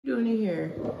Doing in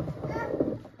here?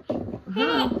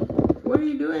 Huh? What are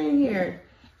you doing in here?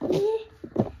 What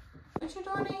you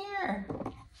doing in here?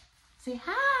 Say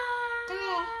hi.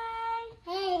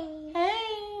 Hey. Hey.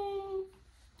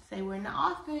 Say we're in the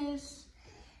office.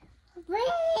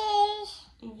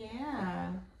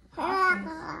 Yeah.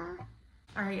 Office.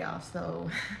 All right, y'all. So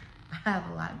I have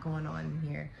a lot going on in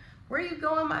here. Where are you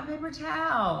going, my paper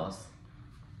towels?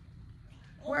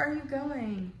 Where are you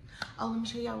going? Oh, let me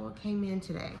show y'all what came in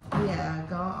today. Yeah,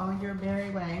 go on your merry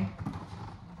way.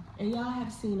 And y'all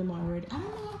have seen them already. I don't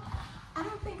know. I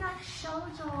don't think I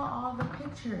showed y'all all the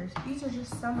pictures. These are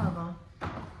just some of them.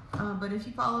 But if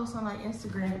you follow us on like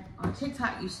Instagram or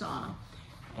TikTok, you saw them.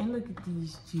 And look at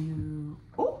these two.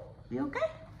 Oh, you okay?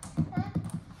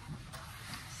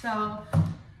 So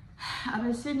I've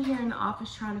been sitting here in the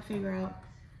office trying to figure out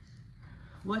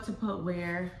what to put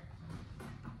where.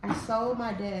 I sold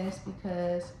my desk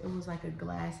because it was like a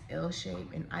glass L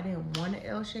shape and I didn't want an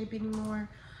L shape anymore.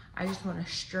 I just want a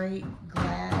straight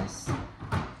glass.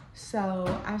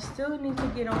 So I still need to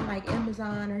get on like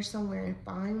Amazon or somewhere and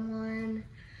find one.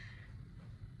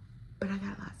 But I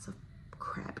got lots of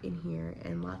crap in here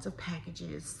and lots of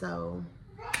packages. So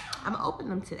I'm gonna open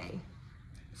them today.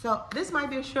 So this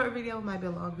might be a short video, it might be a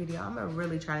long video. I'm gonna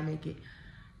really try to make it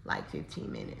like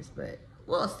 15 minutes, but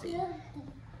we'll see.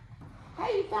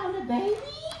 Hey, you found a baby?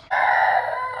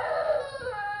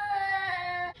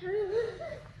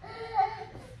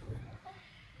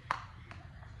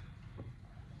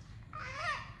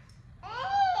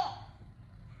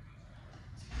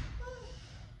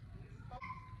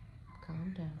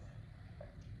 Calm down.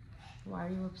 Why are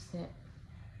you upset?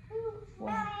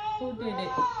 Who did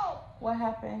it? What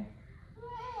happened?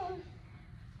 Do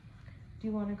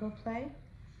you want to go play?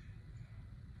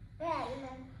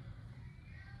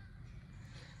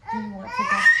 Do you want to go?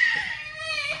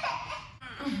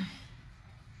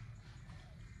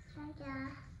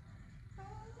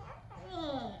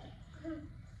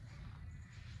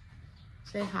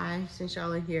 Say hi since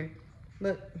y'all are here.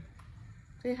 Look,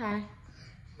 say hi.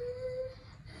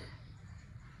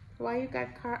 Why you got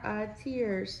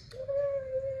tears?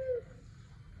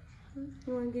 You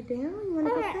want to get down? You want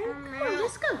to go play? Come on,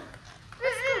 let's go.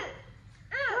 Let's go.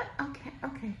 What? Okay,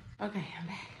 okay. Okay, I'm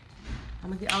back. I'm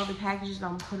gonna get all the packages,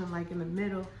 I'm gonna put them like in the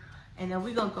middle, and then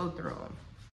we're gonna go through them.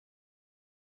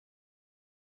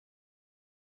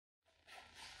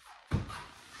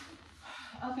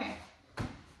 Okay,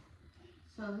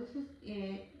 so this is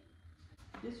it.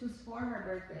 This was for her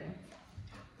birthday.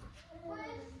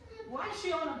 Why is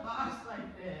she on a box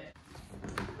like that?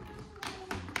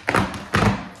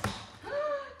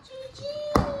 Gigi!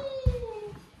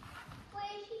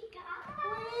 Where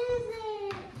is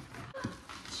it?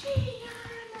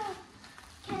 Gianna!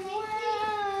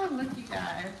 Wow! Look, you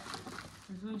guys.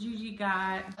 This is what Gigi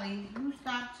got. You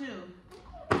stop too.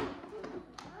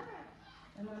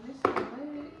 Am I missing a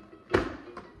leg?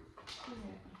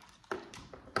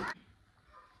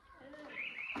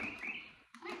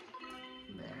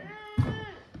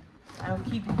 I'll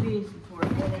keep you busy for a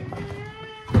minute.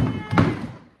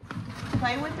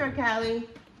 Play with her, Callie.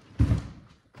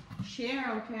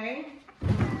 Share, okay?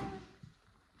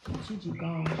 Gigi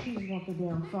gone. She just want the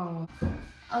damn phone.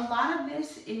 A lot of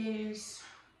this is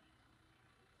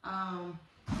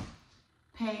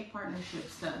paid partnership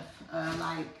stuff,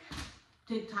 like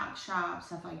TikTok shop,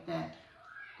 stuff like that.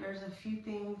 There's a few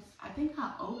things. I think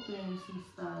I opened some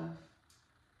stuff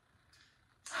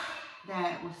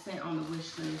that was sent on the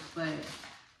wish list, but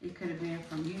it could have been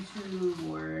from YouTube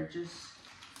or just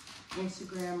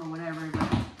Instagram or whatever.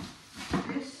 But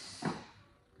this,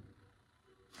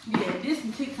 yeah, this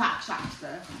and TikTok shop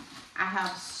stuff. I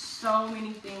have so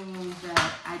many things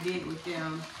that I did with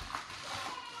them,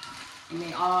 and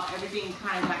everything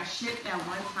kind of got shipped at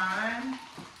one time.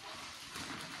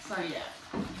 So yeah.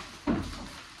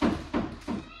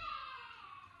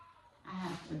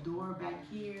 A door back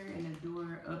here and a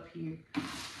door up here.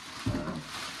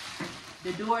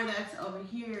 The door that's over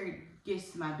here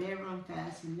gets to my bedroom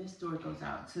fast, and this door goes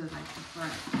out to like the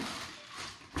front.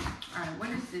 All right, what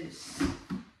is this?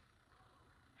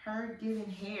 Her giving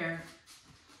hair.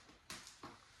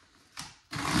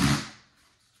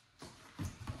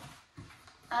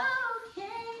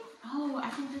 Okay. Oh, I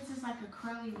think this is like a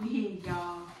curly wig,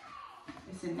 y'all.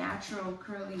 It's a natural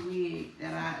curly wig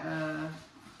that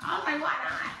I was like, why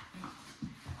not?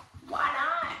 Why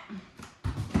not?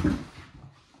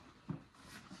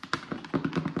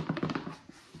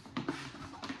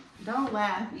 Don't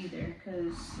laugh either,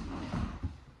 cause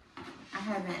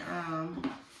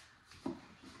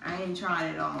I ain't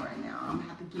trying it on right now. I'm gonna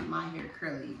have to get my hair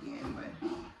curly again, but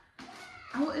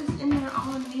oh, it's in there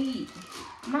all neat.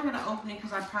 I'm not gonna open it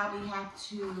because I probably have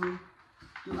to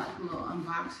do like a little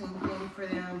unboxing thing for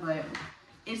them, but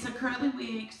it's a curly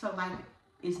wig, so like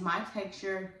it's my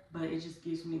texture, but it just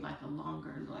gives me like a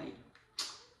longer, like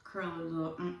curly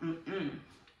little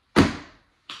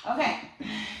Okay.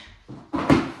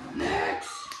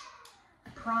 Next.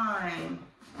 Prime.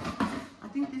 I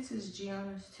think this is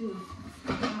Gianna's too.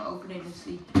 I'm gonna open it and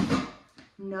see.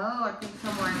 No, I think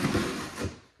someone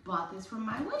bought this from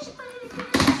my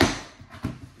Wishlist.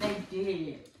 They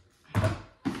did.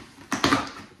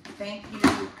 Thank you.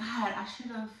 God,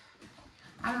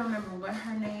 I don't remember what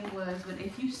her name was, but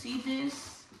if you see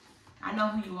this, I know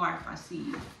who you are if I see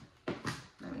you.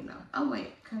 Let me know. Oh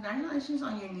wait, congratulations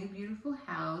on your new beautiful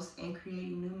house and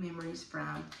creating new memories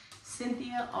from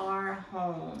Cynthia R.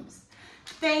 Holmes.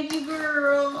 Thank you,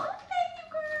 girl. Thank you,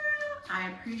 girl. I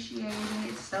appreciate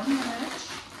it so much.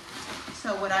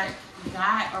 So what I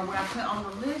got, or what I put on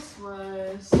the list,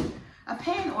 was a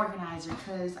pen organizer,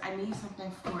 because I need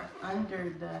something for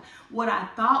under what I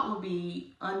thought would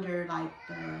be under like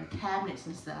the cabinets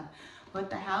and stuff. But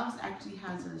the house actually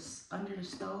has under the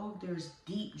stove, there's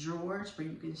deep drawers where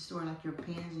you can store like your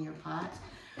pans and your pots.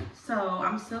 So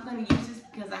I'm still gonna use this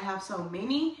because I have so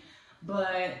many,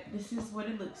 but this is what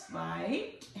it looks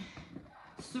like.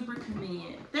 Super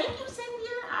convenient. Thank you,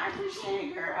 Cynthia. I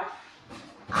appreciate it, girl.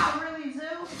 I really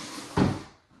do.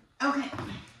 Okay.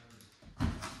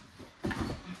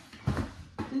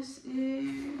 This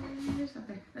is,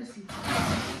 okay, let's see.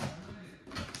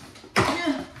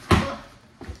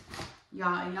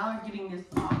 Y'all are getting this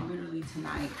vlog literally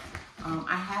tonight.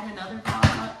 I had another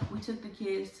vlog. We took the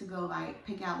kids to go like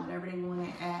pick out whatever they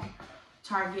wanted at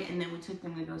Target, and then we took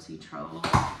them to go see Trolls.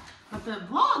 But the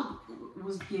vlog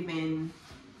was given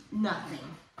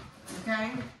nothing,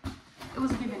 okay? It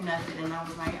was given nothing, and I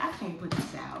was like, I can't put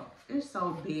this out. It's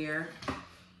so bare.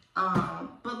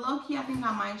 But low-key, I think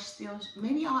I might still,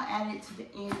 maybe I'll add it to the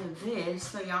end of this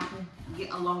so y'all can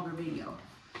get a longer video.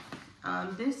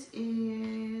 This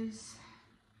is,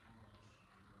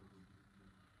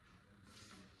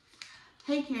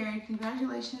 hey Carrie,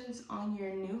 congratulations on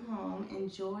your new home.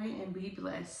 Enjoy and be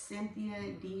blessed.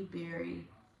 Cynthia D. Berry.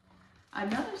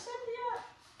 Another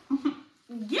Cynthia?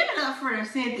 Give it up for the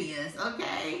Cynthias,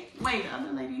 okay? Wait, the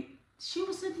other lady, she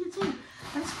was Cynthia too.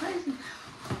 That's crazy.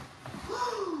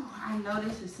 Whew, I know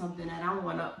this is something that I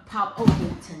want to pop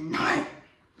open tonight.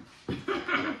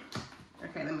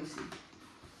 Okay, let me see.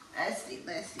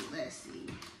 Let's see.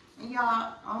 And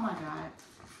y'all, oh my God.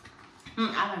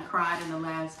 I done cried in the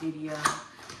last video.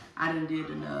 I done did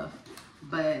enough.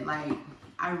 But like,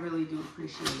 I really do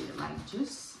appreciate it. Like,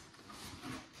 just,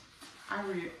 I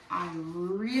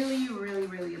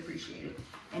really appreciate it.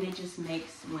 And it just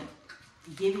makes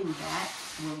giving back,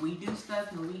 when we do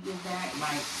stuff, when we give back,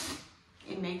 like,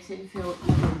 it makes it feel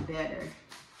even better.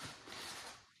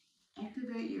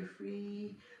 Activate your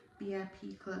free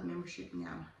VIP club membership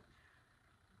now.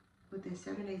 Within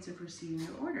 7 days of receiving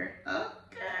your order.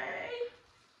 Okay.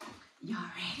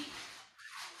 Y'all ready?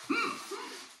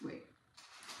 Wait.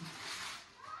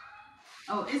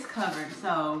 Oh, it's covered,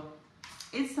 so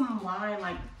it's some wine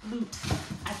like flutes.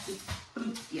 I think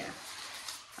flutes, yeah.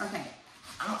 Okay.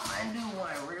 I'm gonna do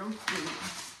one real quick.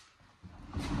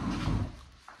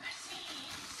 Let's see.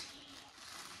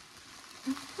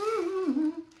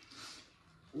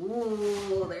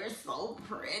 Ooh, they're so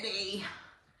pretty.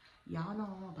 Y'all know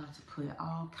I'm about to put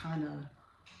all kind of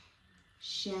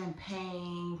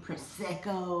champagne,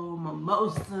 prosecco,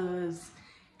 mimosas,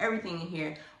 everything in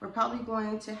here. We're probably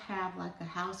going to have like a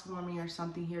housewarming or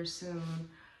something here soon.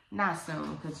 Not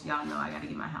soon, because y'all know I got to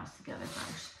get my house together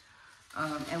first.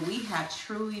 And we have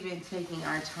truly been taking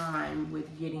our time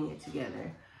with getting it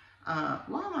together.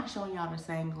 Why am I showing y'all the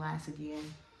same glass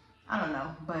again? I don't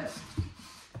know, but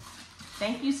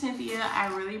thank you, Cynthia. I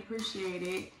really appreciate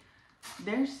it.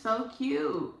 They're so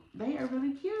cute. They are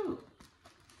really cute.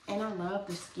 And I love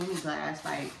the skinny glass.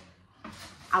 Like,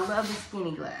 I love the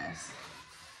skinny glass.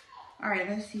 All right,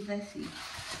 let's see.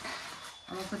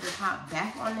 I'm gonna put the top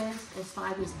back on this and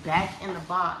slide this back in the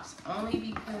box, only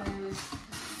because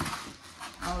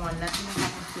I don't want nothing to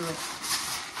happen to it.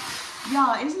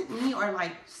 Y'all, is it me or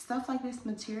like stuff like this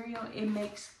material, it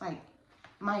makes like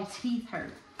my teeth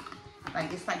hurt.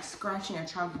 Like, it's like scratching a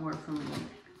chalkboard for me.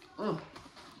 Ugh.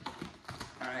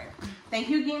 All right. Thank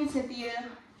you again, Cynthia.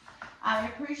 I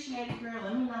appreciate it, girl.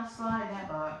 Let me not slide that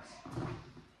box.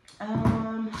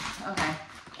 Okay.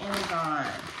 Amazon.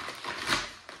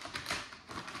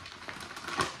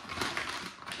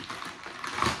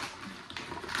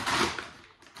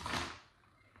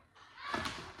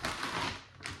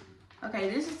 Okay,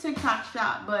 this is TikTok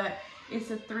Shop, but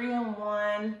it's a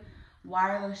 3-in-1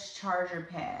 wireless charger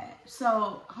pad.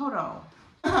 So, hold on.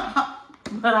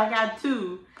 But I got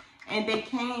two, and they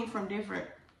came from different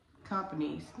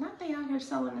companies. Not they out here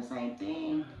selling the same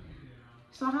thing.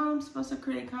 So how am I supposed to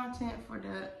create content for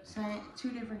the same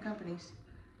two different companies?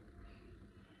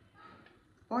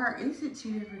 Or is it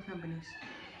two different companies?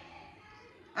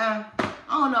 I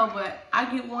don't know, but I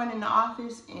get one in the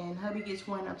office and hubby gets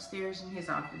one upstairs in his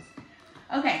office.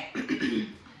 Okay.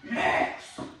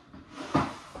 Next.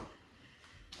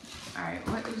 Alright,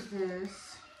 what is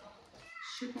this?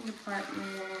 Shipping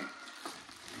department.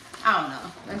 I don't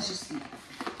know. Let's just see.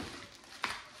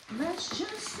 Let's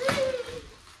just see.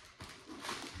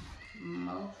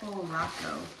 Mofo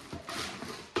Rocco.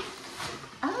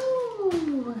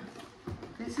 Oh,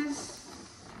 this is,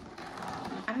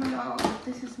 I don't know if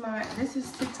this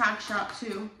is TikTok shop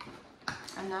too.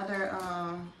 Another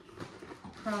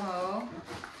promo,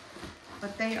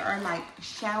 but they are like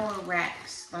shower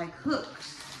racks, like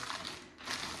hooks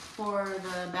for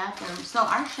the bathroom. So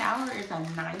our shower is a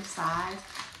nice size,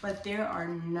 but there are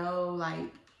no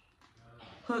like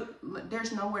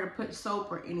there's nowhere to put soap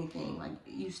or anything. Like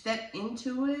you step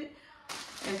into it,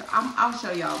 I'll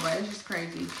show y'all, but it's just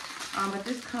crazy. But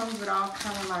this comes with all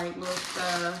kind of like little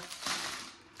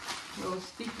stuff, little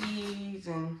stickies,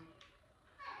 and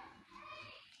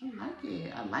I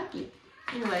like it.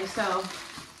 Anyway, so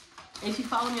if you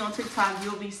follow me on TikTok,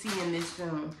 you'll be seeing this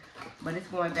soon. But it's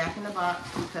going back in the box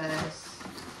because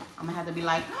I'm gonna have to be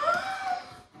like,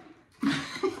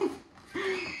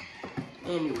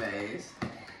 anyways.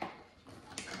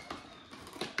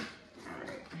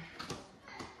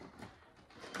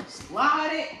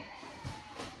 Slide it.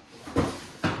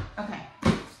 Okay.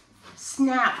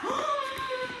 Snap.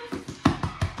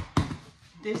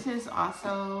 This is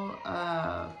also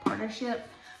a partnership,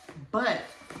 but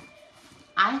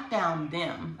I found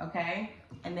them, okay?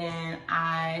 And then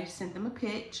I sent them a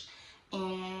pitch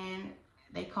and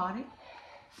they caught it.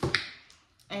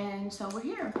 And so we're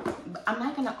here. But I'm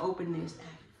not gonna open this.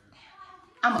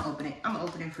 I'm gonna open it. I'm gonna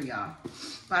open it for y'all.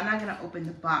 But I'm not gonna open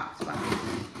the box.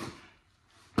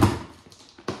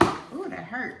 Ooh, that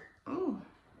hurt. Ooh.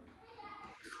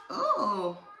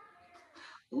 Ooh.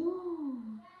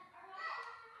 Ooh.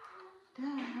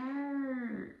 That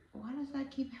hurt. Why does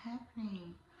that keep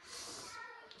happening?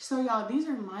 So y'all, these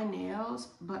are my nails,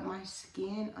 but my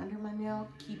skin under my nail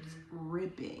keeps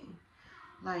ripping.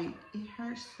 Like, it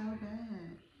hurts so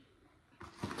bad.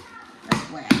 That's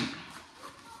whack.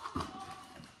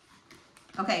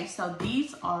 Okay, so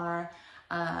these are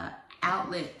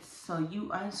outlets. So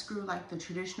you unscrew like the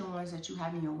traditional ones that you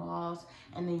have in your walls,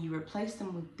 and then you replace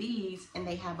them with these, and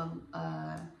they have a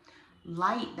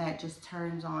light that just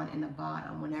turns on in the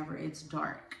bottom whenever it's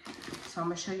dark. So I'm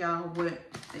gonna show y'all what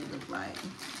they look like.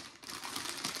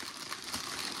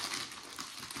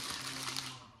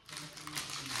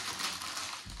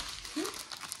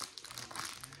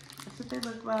 That's what they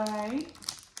look like.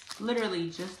 Literally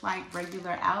just like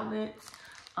regular outlets.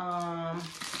 And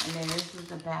then this is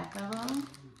the back of them.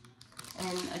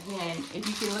 And again, if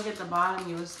you can look at the bottom,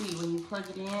 you will see when you plug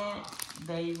it in,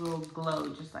 they will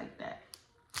glow just like that.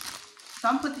 So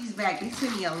I'm gonna put these back. They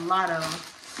sent me a lot of them.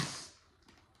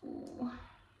 Ooh.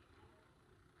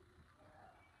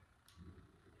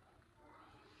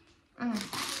 Okay,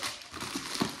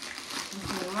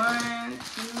 1, 2,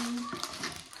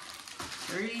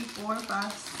 3, 4,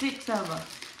 5, 6 of them.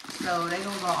 So they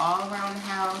gonna go all around the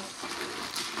house,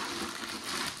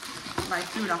 like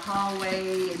through the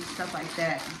hallway and stuff like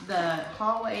that. The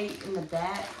hallway in the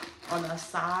back, on the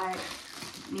side,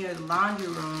 near the laundry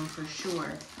room for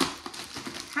sure.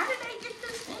 How did they get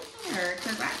this in here?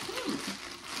 Because I can't.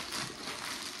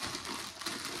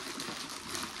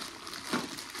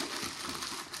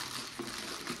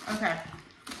 Okay,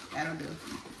 that'll do.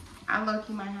 I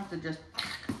low-key might have to just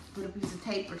put a piece of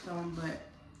tape or something, but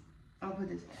I'll put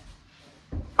this back.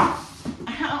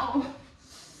 Ow!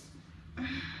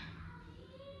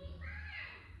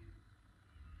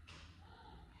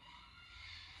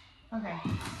 Okay.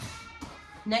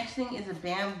 Next thing is a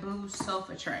bamboo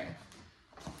sofa tray.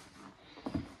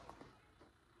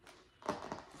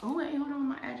 Oh wait, hold on,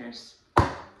 my address. I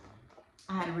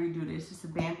had to redo this. It's a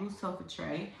bamboo sofa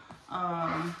tray.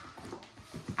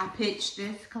 I pitched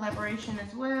this collaboration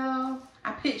as well.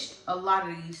 I pitched a lot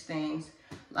of these things.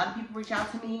 A lot of people reach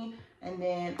out to me, and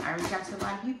then I reach out to a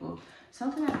lot of people.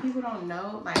 Something that people don't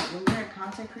know, like when you're a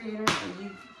content creator and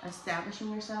you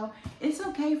establishing yourself, it's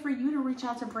okay for you to reach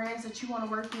out to brands that you want to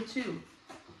work with too,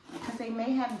 because they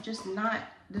may have just not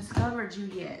discovered you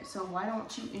yet. So why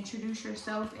don't you introduce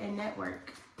yourself and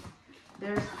network?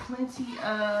 There's plenty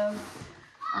of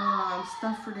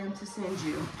stuff for them to send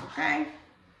you, okay?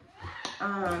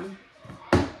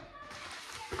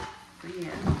 But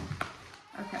yeah.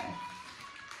 Okay.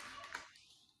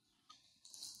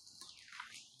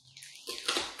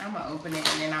 I'm gonna open it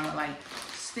and then I'm gonna like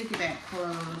stick it back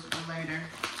closed for later.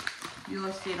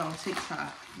 You'll see it on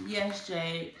TikTok. Yes,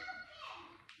 Jade.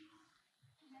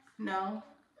 No.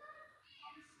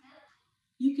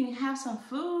 You can have some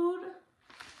food.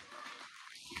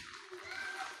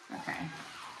 Okay.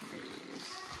 Here it is.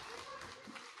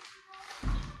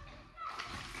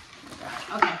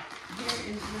 Okay. Here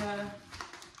is the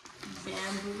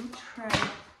bamboo tray.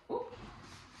 Ooh.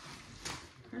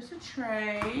 Here's a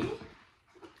tray.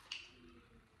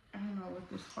 I don't know what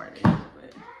this part is,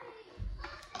 but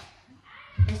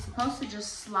it's supposed to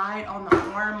just slide on the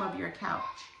arm of your couch.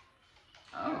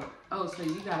 Oh, so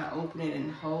you gotta open it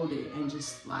and hold it and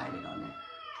just slide it on there.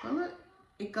 But look,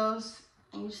 it goes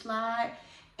and you slide.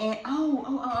 And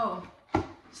oh.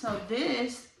 So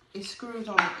this, it screws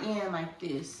on the end like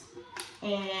this.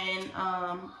 And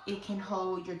it can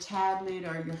hold your tablet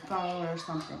or your phone or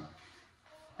something.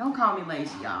 Don't call me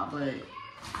lazy, y'all, but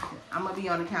I'm gonna be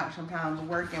on the couch sometimes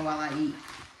working while I eat.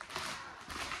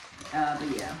 But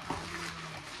yeah.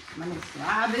 Let me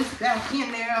slide this back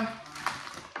in there.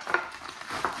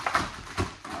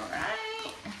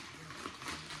 Alright.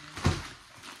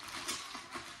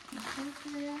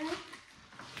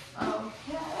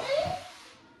 Okay.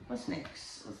 What's next?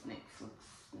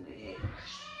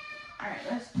 Alright,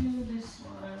 let's do this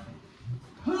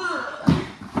one.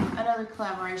 Another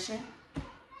collaboration.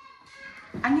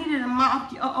 I needed a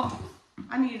mop, y'all.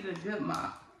 I needed a good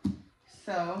mop.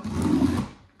 So,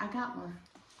 I got one.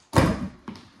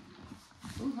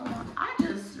 Ooh, hold on. I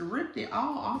just ripped it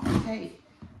all off the tape.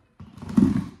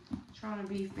 Trying to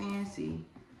be fancy.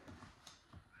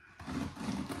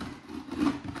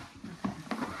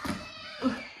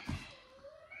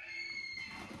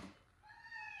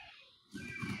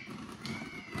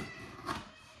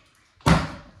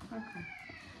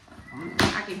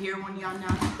 I can hear one of y'all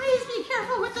now. Please be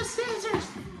careful with the scissors.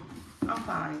 I'm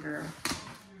fine, girl.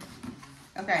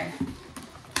 Okay.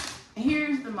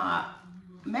 Here's the mop.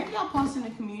 Maybe I'll post in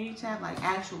the community tab like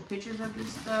actual pictures of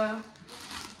this stuff.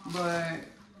 But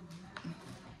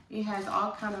it has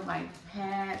all kind of like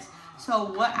pads.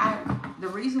 So the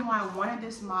reason why I wanted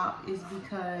this mop is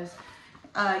because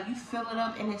you fill it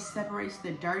up and it separates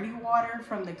the dirty water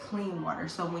from the clean water.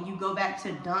 So when you go back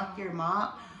to dunk your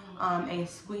mop and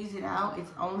squeeze it out,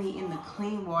 it's only in the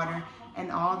clean water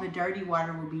and all the dirty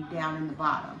water will be down in the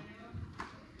bottom.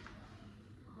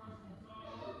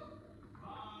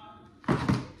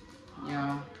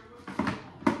 Yeah.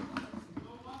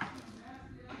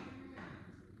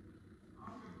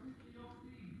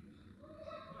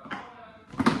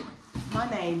 My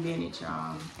name Bennett,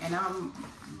 y'all, and I'm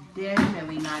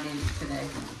definitely not in it today.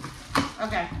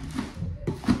 Okay.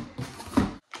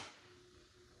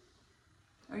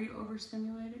 Are you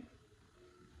overstimulated?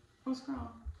 What's wrong?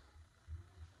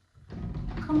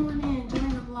 Come on in, join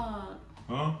the vlog.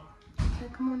 Huh?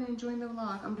 Okay, come on in, join the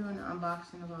vlog. I'm doing an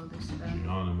unboxing of all this stuff.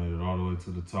 Yana made it all the way to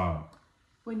the top.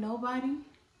 With nobody?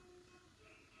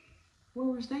 Where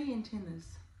was they antennas?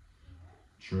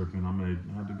 Tripping. I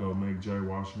had to go make Jay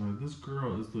wash her. This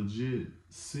girl is legit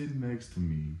sitting next to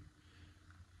me,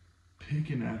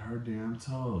 picking at her damn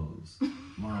toes.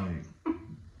 Like,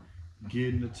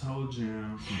 getting the toe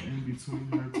jam from in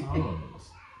between her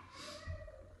toes.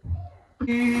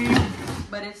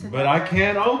 But I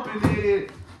can't open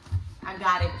it. I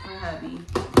got it for hubby,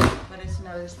 but it's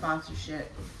another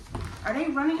sponsorship. Are they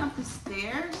running up the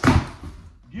stairs?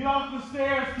 Get off the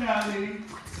stairs, Callie.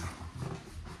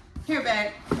 Here,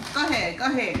 babe. Go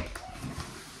ahead.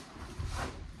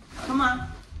 Come on.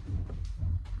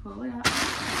 Pull it up.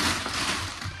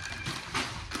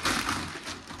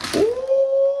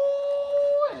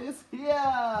 Ooh, it's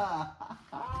here.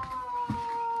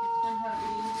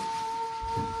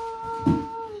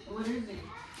 What is it?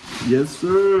 Yes,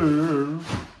 sir.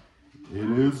 It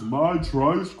is my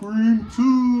tri-screen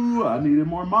too. I needed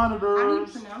more monitors. How do you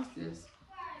pronounce this?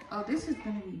 Oh, this is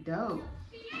gonna be dope.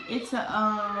 It's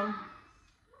a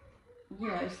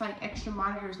yeah, it's like extra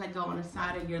monitors that go on the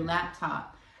side of your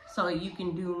laptop, so you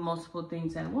can do multiple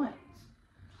things at once.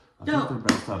 I think they're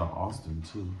based out of Austin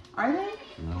too. Are they?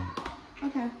 Yeah.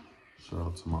 Okay. Shout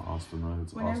out to my Austin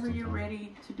Reds. Whenever Austin you're time.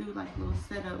 ready to do like a little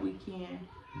setup, we can.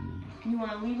 You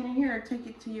want to leave it in here or take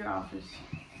it to your office?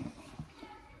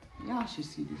 Y'all should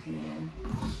see this man.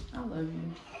 I love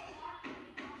you.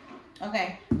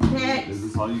 Okay, next. Is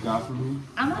this all you got for me?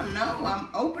 I don't know. I'm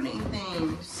opening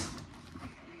things.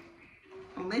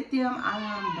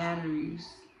 Lithium-ion batteries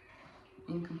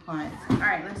in compliance. All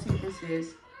right, let's see what this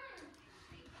is.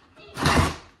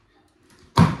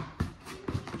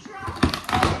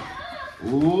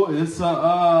 Ooh, it's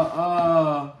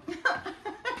a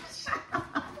Shut up.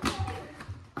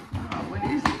 Oh, what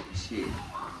is it? Shit.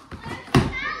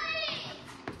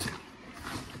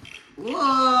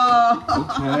 Whoa.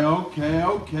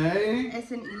 Okay.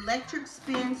 It's an electric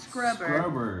spin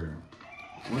scrubber.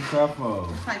 What's that for?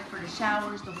 It's like for the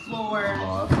showers, the floors.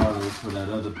 Oh, I thought it was for that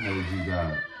other page you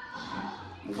got.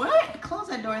 What? Close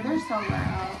that door. They're so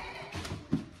loud.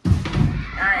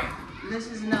 Alright. This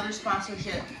is another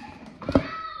sponsorship.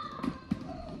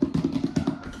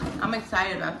 I'm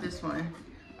excited about this one.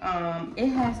 It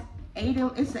has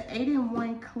it's an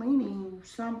 8-in-1 cleaning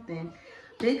something.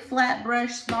 Big flat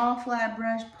brush, small flat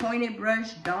brush, pointed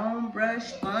brush, dome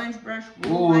brush, sponge brush,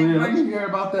 oh yeah, brush. let me hear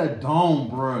about that dome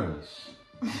brush.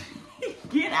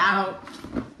 Get out.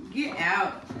 Get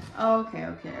out. Okay.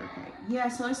 Yeah,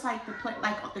 so it's like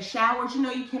like the showers, you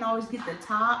know, you can always get the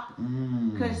top.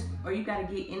 Or you gotta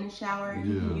get in the shower.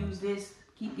 You can use this,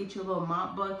 get your little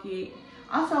mop bucket.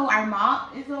 Also, our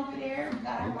mop is over there. We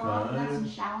got our mop. We got some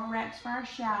shower racks for our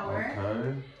shower.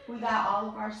 Okay. We got all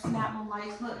of our Snapple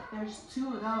lights. Look, there's 2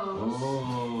 of those.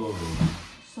 Oh.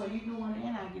 So you get one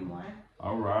and I get one.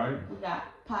 All right. We got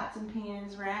pots and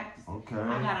pans racks. Okay.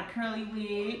 I got a curly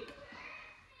wig.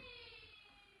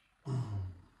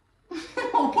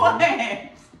 What?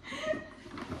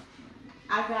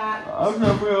 I'm trying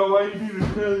to figure out why you need a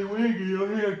curly wig and your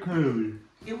hair curly.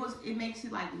 It makes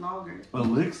it like longer.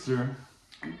 Elixir.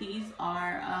 These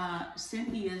are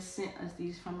Cynthia sent us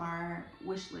these from our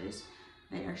wish list.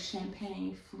 They are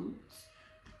champagne flutes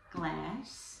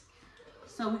glass.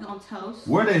 So we're gonna toast.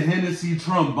 Where the Hennessy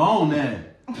trombone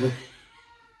at?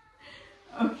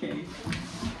 Okay.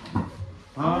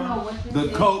 I don't know what this the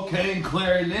is. cocaine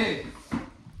clarinet.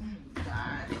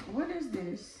 God, what is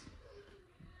this?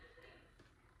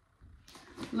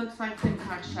 Looks like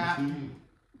TikTok shop.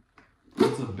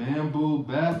 It's a bamboo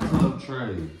bathtub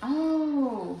tray.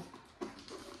 Oh,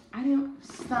 I didn't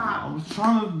stop. I was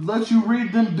trying to let you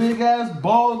read them big ass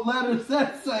bold letters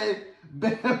that say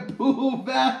bamboo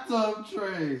bathtub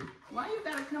tray. Why you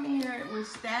gotta come here with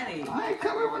static? I ain't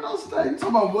coming with no static.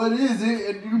 Talking about what is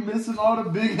it, and you missing all the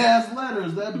big ass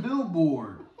letters. That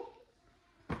billboard.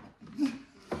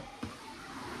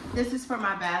 This is for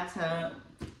my bathtub.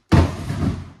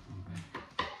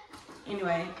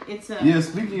 Anyway, it's a... Yeah,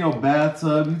 speaking of your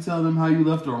bathtub, you tell them how you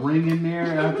left a ring in there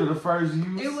after the first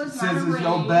use? It was since not a it's ring.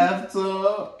 your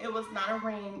bathtub? It was not a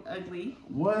ring, ugly.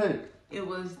 What? It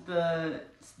was the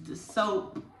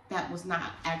soap that was not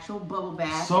actual bubble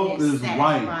bath. Soap is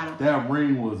white. That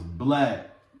ring was black.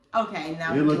 Okay,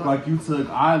 now it looked like you took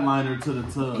eyeliner to the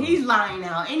tub. He's lying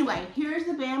now. Anyway, here's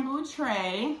the bamboo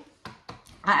tray.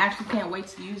 I actually can't wait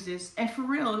to use this. And for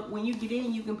real, when you get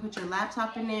in, you can put your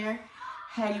laptop in there.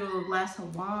 Have you a little glass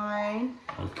of wine.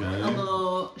 Okay. A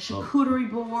little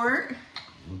charcuterie board.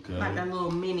 Okay. Like a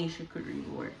little mini charcuterie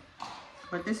board.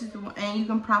 But this is the one, and you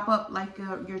can prop up like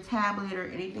your tablet or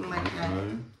anything like that.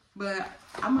 But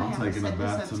I might have to set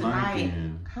this up tonight.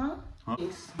 Huh?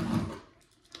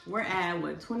 We're at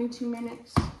what, 22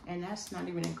 minutes? And that's not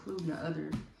even including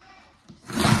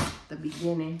the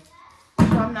beginning.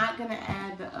 So I'm not gonna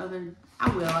add the other. I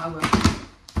will.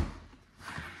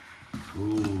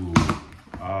 Ooh.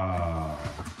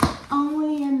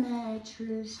 Only a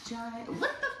mattress giant.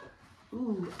 What the?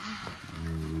 Ooh.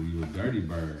 Ooh, you a dirty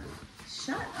bird.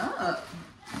 Shut up.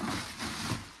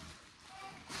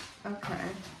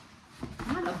 Okay.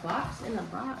 Not a box in a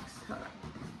box.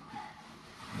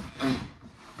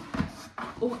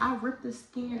 Oh, I ripped the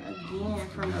skin again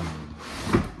from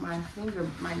my finger,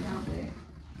 my nail bed.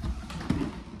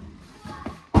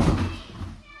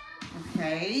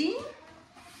 Okay.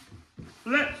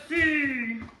 Let's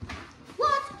see.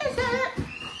 What is it?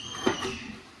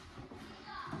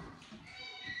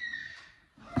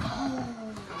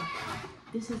 Oh,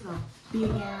 this is a big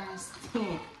ass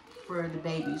tent for the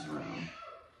baby's room.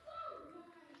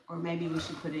 Or maybe we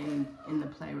should put it in the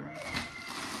playroom.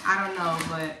 I don't know,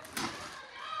 but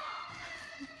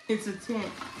it's a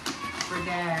tent for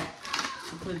Dad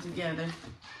to put together.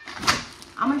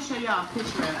 I'm gonna show y'all a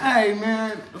picture of it. Hey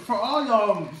man, for all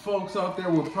y'all folks out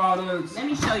there with products, let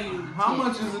me show you. How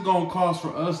much is it gonna cost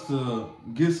for us to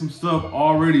get some stuff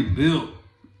already built?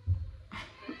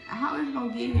 How is it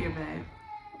gonna get here, babe?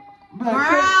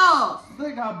 Girls!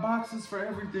 They got boxes for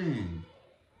everything.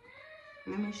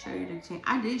 Let me show you the tent.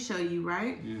 I did show you,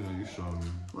 right? Yeah, you showed me.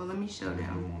 Well, let me show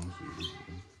them.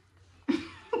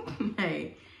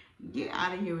 Hey, get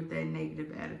out of here with that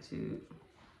negative attitude.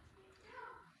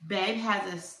 Babe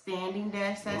has a standing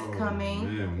desk that's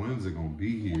coming. Man, when's it gonna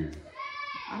be here?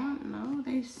 I don't know.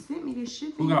 They sent me this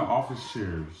shit. Who got office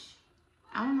chairs?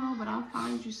 I don't know, but I'll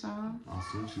find you some. I'll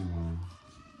send you one.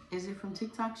 Is it from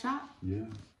TikTok Shop? Yeah.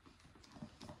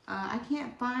 I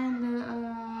can't find the,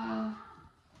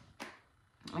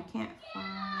 I can't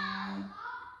find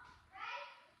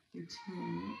the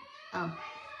tent. Oh,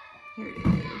 here it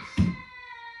is.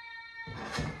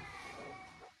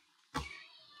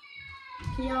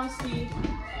 Can y'all see?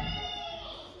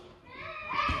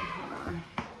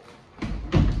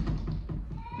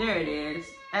 There it is.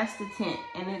 That's the tent,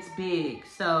 and it's big.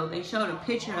 So they showed a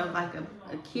picture of like a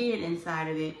kid inside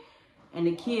of it, and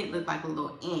the kid looked like a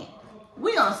little ant.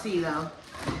 We don't see though.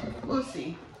 We'll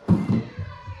see. All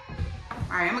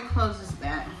right, I'm gonna close this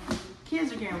back.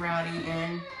 Kids are getting rowdy,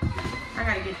 and I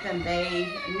gotta get them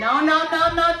bathed. No, no,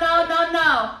 no, no, no, no,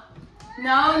 no.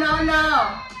 No, no,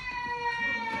 no.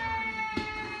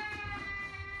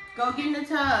 Go get in the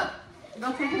tub.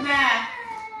 Go take a bath.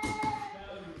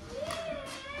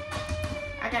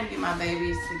 I gotta get my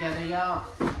babies together, y'all.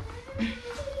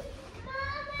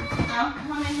 I'm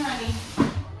coming, honey.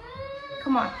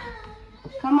 Come on.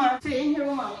 Come on. Sit in here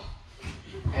with Mama.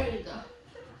 There you go.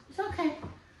 It's okay.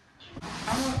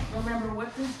 I don't remember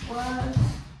what this was.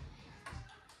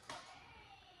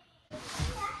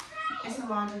 It's a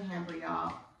laundry hamper,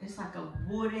 y'all. It's like a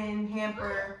wooden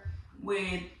hamper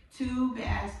with 2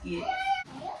 baskets.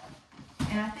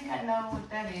 And I think I know what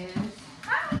that is.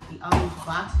 All these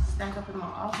boxes stack up in my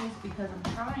office because I'm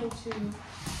trying to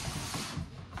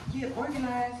get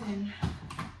organized and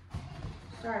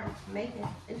start making.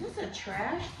 Is this a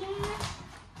trash can?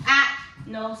 Ah,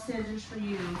 no scissors for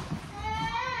you.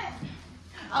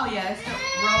 Oh yeah,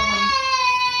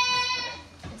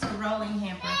 it's a rolling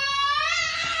hamper.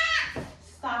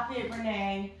 Stop it,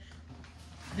 Renee.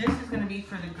 This is gonna be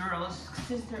for the girls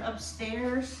since they're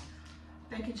upstairs.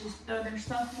 They can just throw their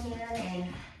stuff in there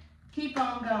and keep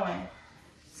on going.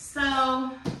 So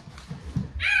I'm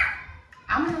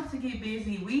gonna have to get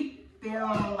busy. We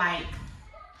filmed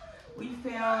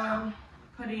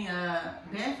putting a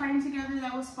bed frame together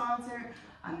that was sponsored,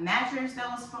 a mattress that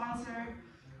was sponsored,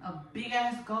 a big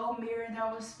ass gold mirror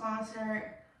that was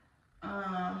sponsored.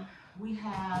 We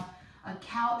have a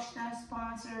couch that's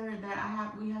sponsored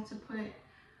that we have to put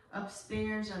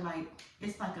upstairs, or like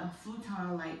it's like a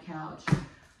futon like couch.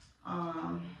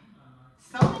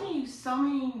 So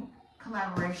many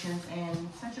collaborations and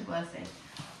such a blessing.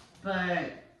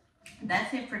 But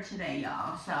that's it for today,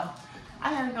 y'all. So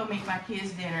I gotta go make my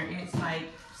kids dinner. It's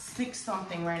like 6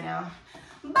 something right now.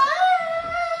 Bye.